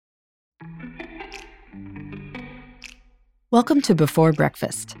Welcome to Before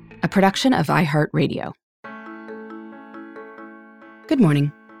Breakfast, a production of iHeartRadio. Good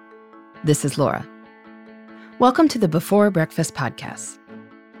morning. This is Laura. Welcome to the Before Breakfast podcast.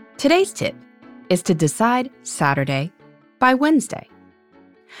 Today's tip is to decide Saturday by Wednesday.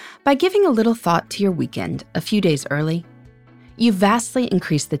 By giving a little thought to your weekend a few days early, you vastly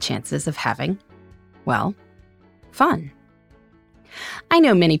increase the chances of having, well, fun. I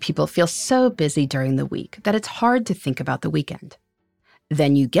know many people feel so busy during the week that it's hard to think about the weekend.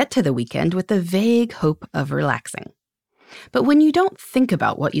 Then you get to the weekend with the vague hope of relaxing. But when you don't think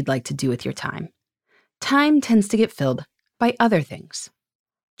about what you'd like to do with your time tends to get filled by other things.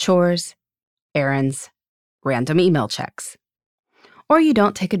 Chores, errands, random email checks. Or you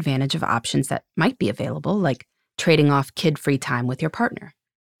don't take advantage of options that might be available, like trading off kid-free time with your partner.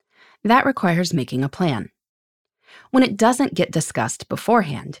 That requires making a plan. When it doesn't get discussed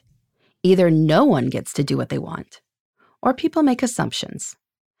beforehand, either no one gets to do what they want, or people make assumptions,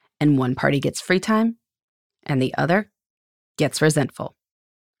 and one party gets free time, and the other gets resentful.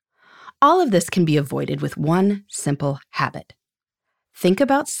 All of this can be avoided with one simple habit. Think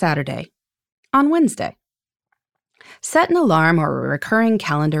about Saturday on Wednesday. Set an alarm or a recurring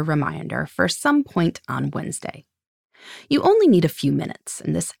calendar reminder for some point on Wednesday. You only need a few minutes,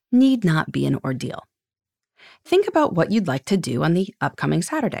 and this need not be an ordeal. Think about what you'd like to do on the upcoming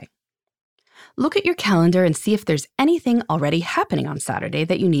Saturday. Look at your calendar and see if there's anything already happening on Saturday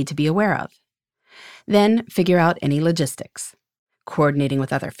that you need to be aware of. Then figure out any logistics, coordinating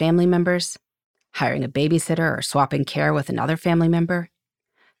with other family members, hiring a babysitter or swapping care with another family member,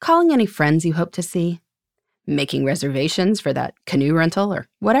 calling any friends you hope to see, making reservations for that canoe rental or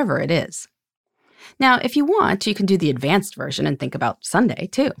whatever it is. Now, if you want, you can do the advanced version and think about Sunday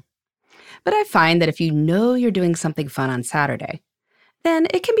too. But I find that if you know you're doing something fun on Saturday, then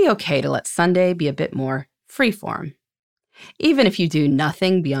it can be okay to let Sunday be a bit more freeform. Even if you do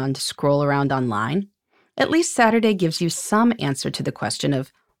nothing beyond scroll around online, at least Saturday gives you some answer to the question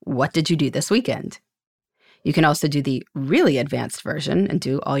of, what did you do this weekend? You can also do the really advanced version and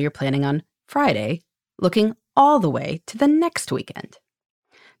do all your planning on Friday, looking all the way to the next weekend.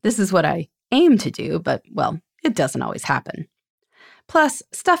 This is what I aim to do, but, well, it doesn't always happen. Plus,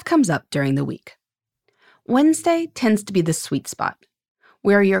 stuff comes up during the week. Wednesday tends to be the sweet spot,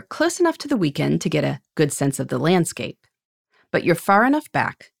 where you're close enough to the weekend to get a good sense of the landscape, but you're far enough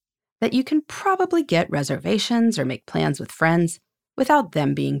back that you can probably get reservations or make plans with friends without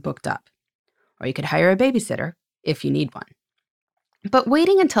them being booked up. Or you could hire a babysitter if you need one. But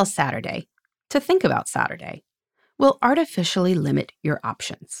waiting until Saturday to think about Saturday will artificially limit your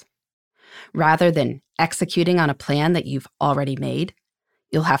options. Rather than executing on a plan that you've already made,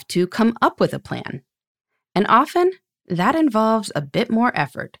 you'll have to come up with a plan. And often, that involves a bit more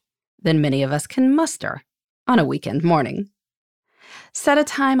effort than many of us can muster on a weekend morning. Set a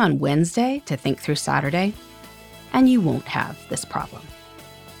time on Wednesday to think through Saturday, and you won't have this problem.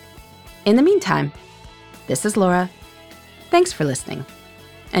 In the meantime, this is Laura. Thanks for listening,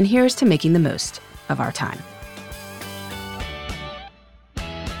 and here's to making the most of our time.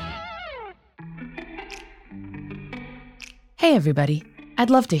 Hey everybody,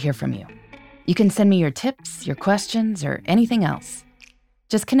 I'd love to hear from you. You can send me your tips, your questions, or anything else.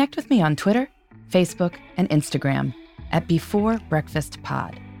 Just connect with me on Twitter, Facebook, and Instagram at Before Breakfast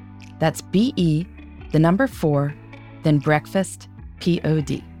Pod. That's BE, the number 4, then breakfast,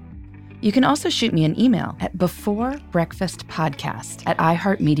 POD. You can also shoot me an email at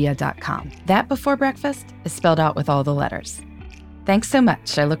beforebreakfastpodcast@iheartmedia.com. That Before Breakfast is spelled out with all the letters. Thanks so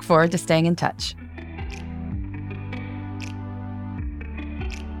much. I look forward to staying in touch.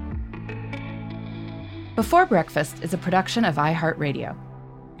 Before Breakfast is a production of iHeartRadio.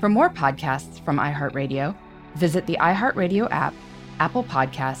 For more podcasts from iHeartRadio, visit the iHeartRadio app, Apple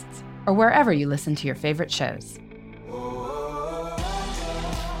Podcasts, or wherever you listen to your favorite shows.